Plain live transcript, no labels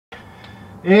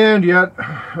And yet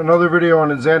another video on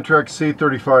the Xantrex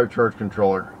C35 charge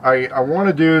controller. I want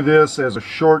to do this as a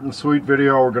short and sweet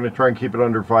video. We're going to try and keep it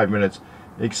under 5 minutes,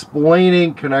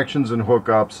 explaining connections and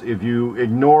hookups. If you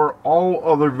ignore all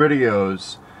other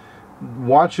videos,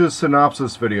 watch this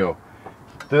synopsis video.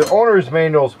 The owner's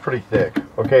manual is pretty thick.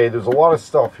 Okay, there's a lot of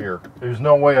stuff here. There's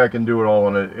no way I can do it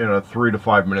all in a 3 to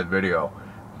 5 minute video.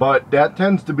 But that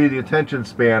tends to be the attention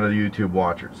span of the YouTube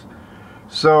watchers.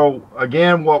 So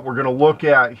again, what we're going to look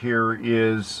at here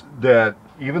is that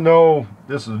even though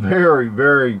this is very,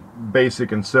 very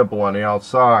basic and simple on the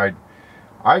outside,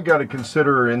 I got to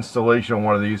consider installation on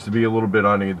one of these to be a little bit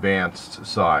on the advanced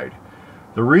side.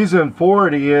 The reason for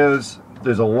it is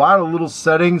there's a lot of little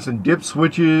settings and dip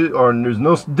switches, or there's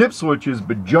no dip switches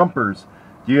but jumpers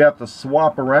you have to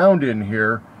swap around in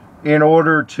here in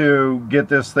order to get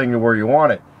this thing to where you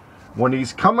want it. When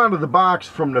these come out of the box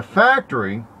from the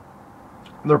factory,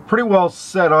 they're pretty well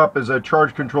set up as a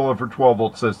charge controller for 12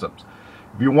 volt systems.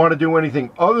 If you want to do anything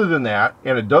other than that,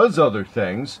 and it does other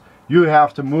things, you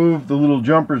have to move the little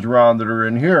jumpers around that are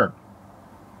in here.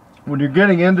 When you're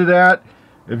getting into that,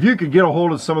 if you could get a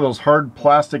hold of some of those hard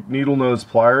plastic needle nose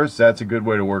pliers, that's a good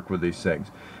way to work with these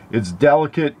things. It's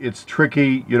delicate, it's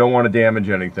tricky, you don't want to damage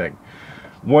anything.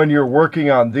 When you're working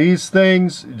on these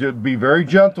things, just be very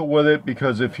gentle with it,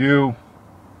 because if you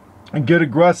get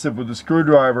aggressive with the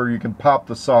screwdriver, you can pop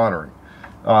the soldering.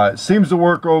 It seems to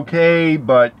work okay,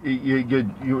 but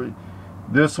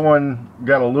this one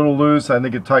got a little loose. I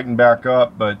think it tightened back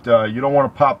up, but you don't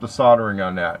want to pop the soldering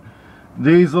on that.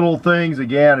 These little things,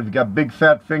 again, if you've got big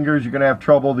fat fingers, you're going to have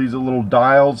trouble. These are little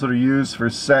dials that are used for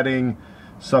setting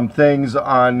some things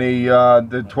on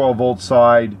the 12 volt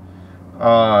side.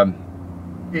 And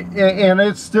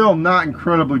it's still not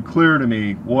incredibly clear to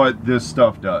me what this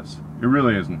stuff does. It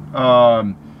really isn't.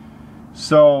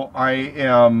 So I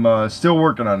am still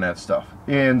working on that stuff.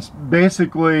 And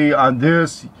basically on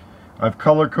this, I've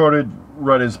color coded.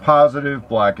 Red is positive,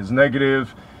 black is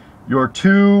negative. Your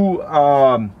two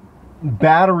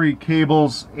battery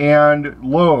cables and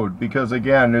load, because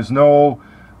again, there's no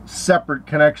separate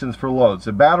connections for loads.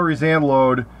 The batteries and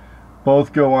load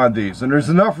both go on these. And there's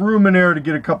enough room in there to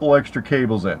get a couple extra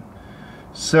cables in.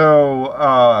 So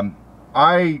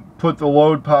I put the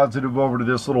load positive over to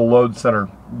this little load center,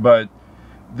 but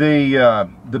the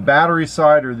battery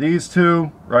side are these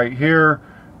two right here.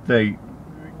 The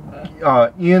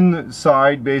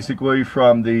inside, basically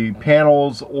from the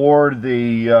panels or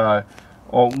the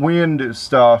wind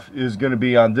stuff, is going to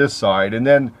be on this side, and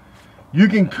then you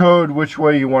can code which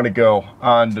way you want to go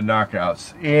on the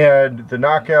knockouts. And the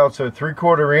knockouts are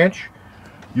 3/4 inch.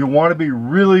 You want to be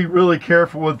really, really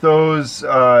careful with those.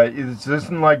 It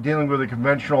isn't like dealing with a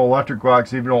conventional electric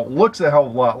box, even though it looks a hell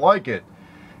of a lot like it.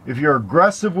 If you're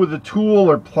aggressive with a tool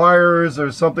or pliers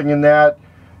or something in that,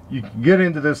 you can get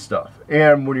into this stuff.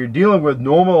 And when you're dealing with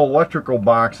normal electrical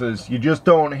boxes, you just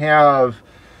don't have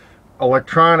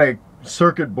electronic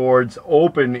circuit boards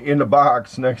open in the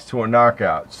box next to a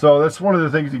knockout. So that's one of the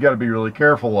things you got to be really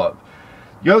careful of.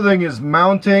 The other thing is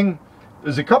mounting.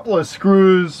 There's a couple of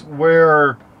screws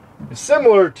where it's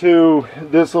similar to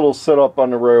this little setup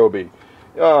on the Ryobi.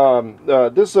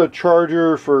 This is a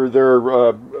charger for their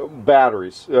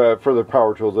batteries, for the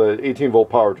power tools, the 18 volt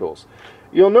power tools.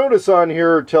 You'll notice on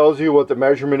here it tells you what the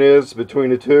measurement is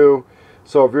between the two.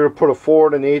 So if you're to put a 4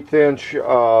 1/8 inch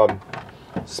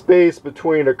space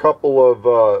between a couple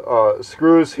of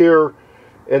screws here,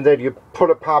 and then you put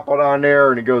a pop-out on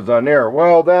there and it goes on there.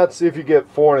 Well, that's if you get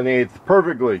 4 1/8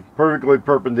 perfectly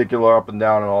perpendicular up and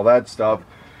down and all that stuff.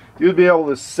 You'd be able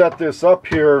to set this up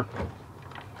here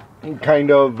and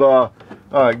kind of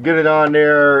get it on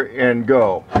there and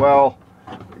go. Well,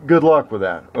 good luck with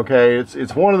that. Okay,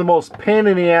 it's one of the most pain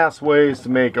in the ass ways to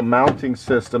make a mounting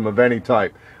system of any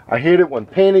type. I hate it when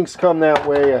paintings come that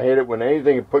way. I hate it when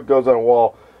anything you put goes on a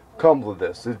wall comes with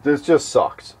this. This just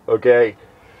sucks. Okay.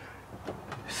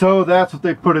 So that's what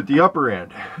they put at the upper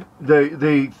end.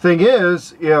 The thing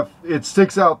is, if it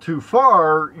sticks out too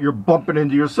far, you're bumping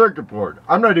into your circuit board.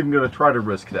 I'm not even going to try to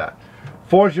risk that.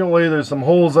 Fortunately, there's some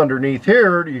holes underneath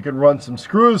here you can run some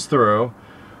screws through.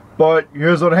 But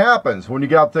here's what happens. When you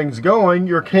got things going,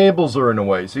 your cables are in the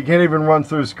way. So you can't even run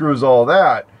through screws, all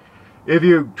that. If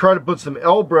you try to put some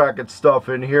L bracket stuff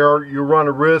in here, you run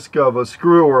a risk of a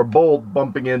screw or a bolt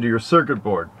bumping into your circuit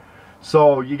board.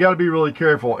 So you got to be really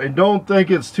careful, and don't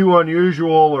think it's too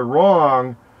unusual or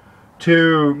wrong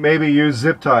to maybe use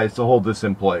zip ties to hold this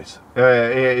in place.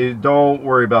 Don't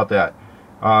worry about that.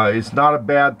 It's not a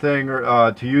bad thing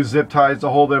to use zip ties to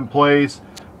hold it in place,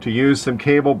 to use some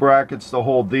cable brackets to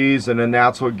hold these, and then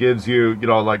that's what gives you, you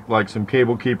know, like some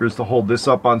cable keepers to hold this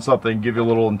up on something, give you a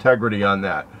little integrity on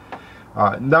that.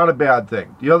 Not a bad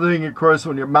thing. The other thing, of course,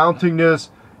 when you're mounting this,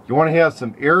 you want to have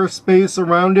some airspace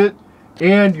around it,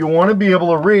 and you want to be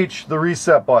able to reach the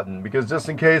reset button, because just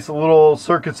in case the little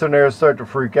circuits in there start to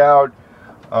freak out,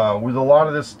 with a lot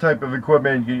of this type of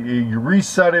equipment, you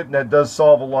reset it, and that does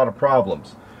solve a lot of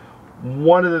problems.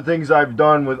 One of the things I've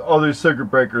done with other circuit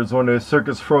breakers, when the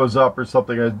circuits froze up or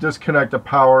something, I disconnect the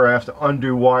power, I have to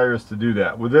undo wires to do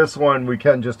that. With this one, we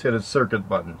can just hit a circuit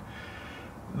button.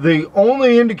 The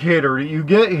only indicator that you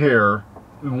get here,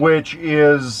 which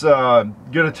is going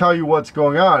to tell you what's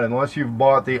going on, unless you've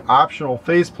bought the optional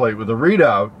faceplate with a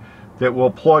readout that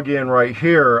will plug in right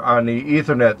here on the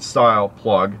Ethernet style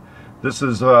plug. This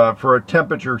is for a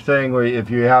temperature thing.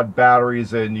 If you had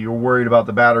batteries and you're worried about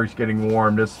the batteries getting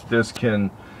warm, this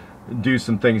can do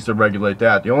some things to regulate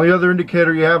that. The only other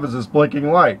indicator you have is this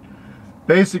blinking light.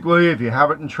 Basically, if you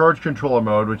have it in charge controller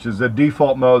mode, which is the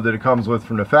default mode that it comes with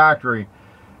from the factory,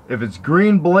 if it's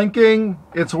green blinking,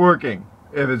 it's working.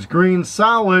 If it's green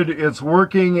solid, it's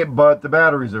working, but the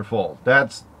batteries are full.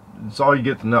 That's all you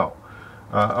get to know.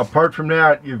 Apart from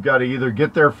that, you've got to either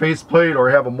get their faceplate or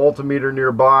have a multimeter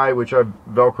nearby, which I've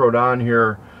velcroed on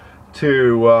here,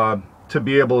 to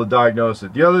be able to diagnose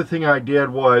it. The other thing I did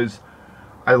was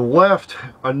I left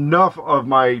enough of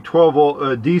my 12 volt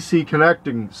DC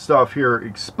connecting stuff here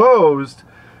exposed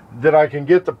that I can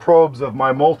get the probes of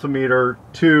my multimeter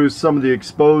to some of the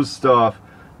exposed stuff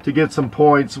to get some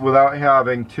points without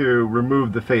having to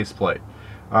remove the faceplate.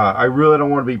 I really don't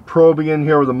want to be probing in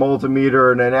here with a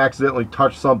multimeter and then accidentally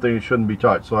touch something that shouldn't be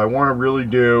touched. So I want to really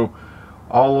do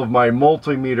all of my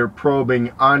multimeter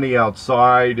probing on the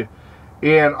outside,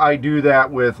 and I do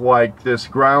that with like this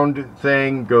ground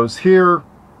thing goes here.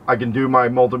 I can do my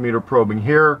multimeter probing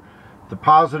here. The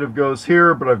positive goes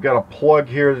here, but I've got a plug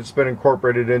here that's been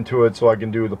incorporated into it, so I can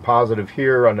do the positive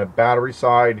here on the battery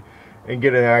side and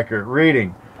get an accurate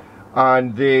reading.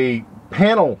 On the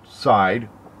panel side,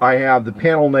 I have the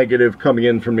panel negative coming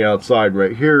in from the outside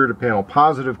right here, the panel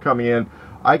positive coming in.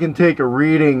 I can take a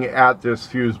reading at this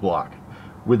fuse block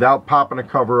without popping a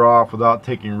cover off, without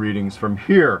taking readings from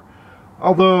here.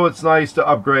 Although it's nice to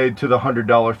upgrade to the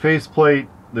 $100 faceplate,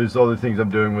 there's other things I'm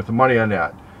doing with the money on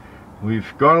that.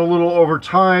 We've gone a little over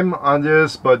time on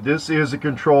this, but this is the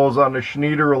controls on the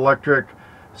Schneider Electric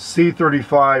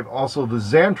C35, also the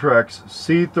Xantrex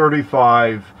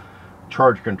C35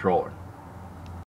 charge controller.